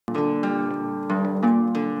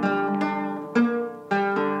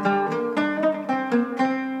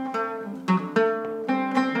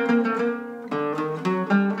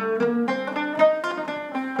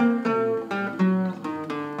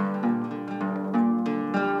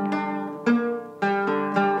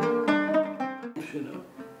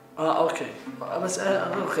بس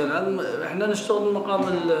أخي العلم إحنا نشتغل مقام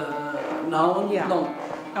النهاون لون.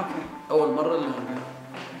 Okay. أول مرة اللون.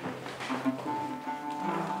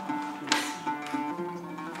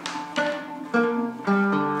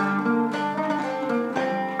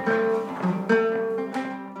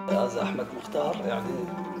 أحمد مختار يعني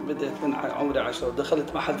بديت من عمري 10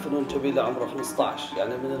 ودخلت معهد فنون جميلة عمره 15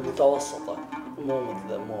 يعني من المتوسطة مو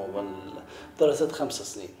درست 5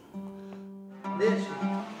 سنين. ليش؟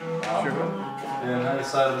 شوفوا لأن هذه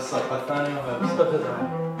صار بالصفحة الثانية وهذا بالصفحة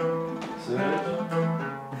الثانية.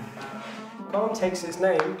 Maqam takes its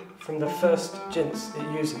name from the first jins it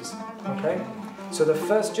uses. Okay? So the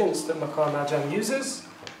first jins that Maqam Ajam uses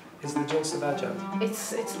is the jins of Ajam.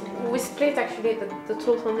 We split actually the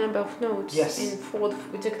total number of notes. Yes. In fourth,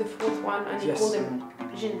 we took the fourth one and you call them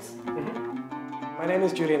jins. My name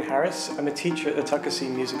is Julian Harris. I'm a teacher at the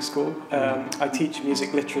Taqasim Music School. I teach music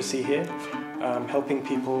literacy here, helping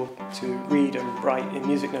people to read and write in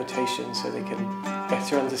music notation so they can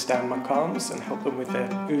better understand maqams and help them with their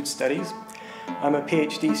oud studies. I'm a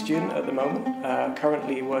PhD student at the moment,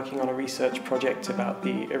 currently working on a research project about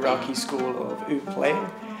the Iraqi school of oud playing,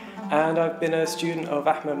 and I've been a student of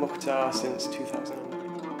Ahmed Mukhtar since 2009.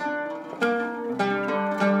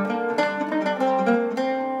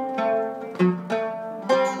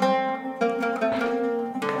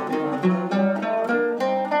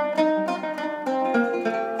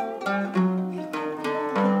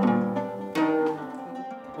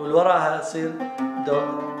 والوراها يصير دو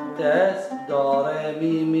تاس دو ري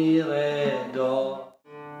مي مي ري دو.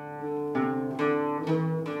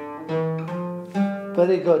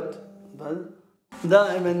 Very good.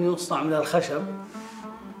 دائما يصنع من الخشب.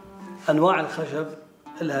 أنواع الخشب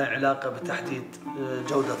لها علاقة بتحديد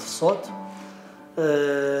جودة الصوت.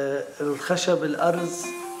 الخشب الأرز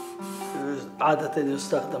عادة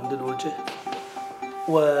يستخدم للوجه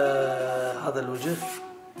وهذا الوجه،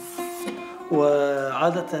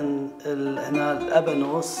 وعادة هنا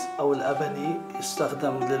الأبانوس أو الأبني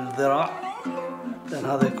يستخدم للذراع لأن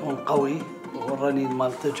هذا يكون قوي والرنين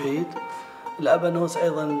مالته جيد. الأبانوس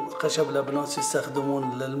أيضا خشب الأبانوس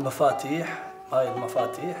يستخدمون للمفاتيح، هاي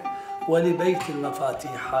المفاتيح، ولبيت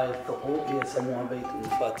المفاتيح، هاي الثقوب هي يسموها بيت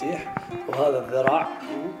المفاتيح، وهذا الذراع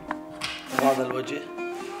وهذا الوجه.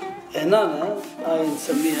 هنا هاي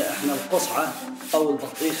نسميها احنا القصعة أو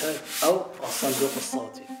البطيخة أو الصندوق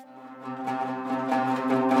الصوتي.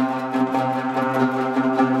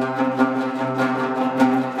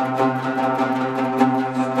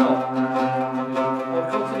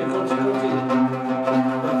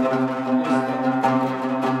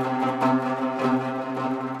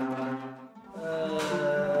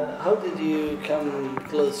 How did you come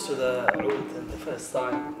close to the oud in the first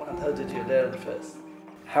time? And how did you learn first?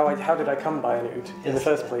 How did I come by an oud in the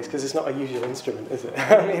first place? Because it's not a usual instrument, is it?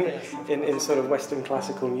 I mean, in sort of Western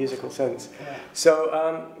classical musical sense. Yeah. So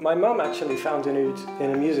my mum actually found an oud in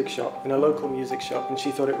a music shop, in a local music shop, and she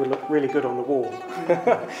thought it would look really good on the wall.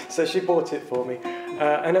 So she bought it for me.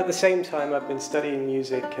 And at the same time, I've been studying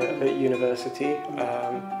music at university.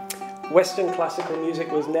 Western classical music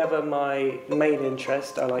was never my main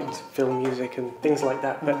interest. I liked film music and things like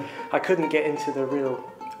that, but I couldn't get into the real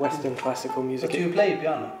Western classical music. But do you play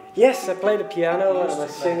piano? Yes, I play the piano and I'm a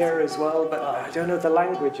singer as well, but I don't know the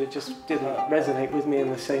language, it just didn't resonate with me in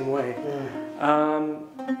the same way.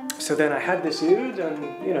 So then I had this oud and,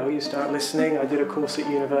 you know, you start listening. I did a course at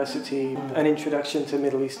university, an introduction to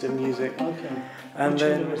Middle Eastern music. Okay. And Which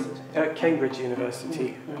then university? at Cambridge University.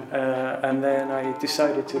 And then I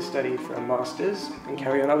decided to study for a master's and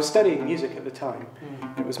carry on. I was studying music at the time.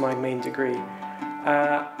 It was my main degree.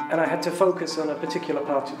 And I had to focus on a particular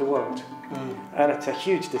part of the world. And it's a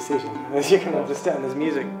huge decision. As you can understand, there's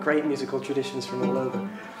great musical traditions from all over.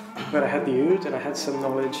 But I had the oud and I had some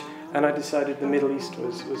knowledge, and I decided the Middle East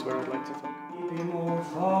was where I'd like to focus.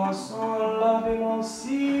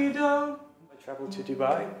 I travelled to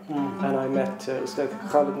Dubai and I met Ustad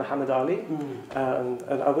Khalid Muhammad Ali and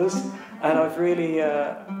others, and I've really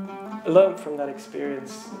learned from that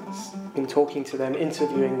experience in talking to them,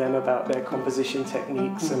 interviewing them about their composition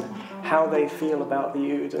techniques and how they feel about the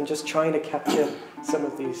oud, and just trying to capture some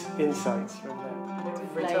of these insights from them.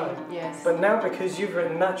 Every time. Yes. But now, because you've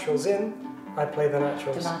written naturals in, I play the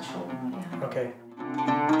naturals. The natural, yeah. Okay.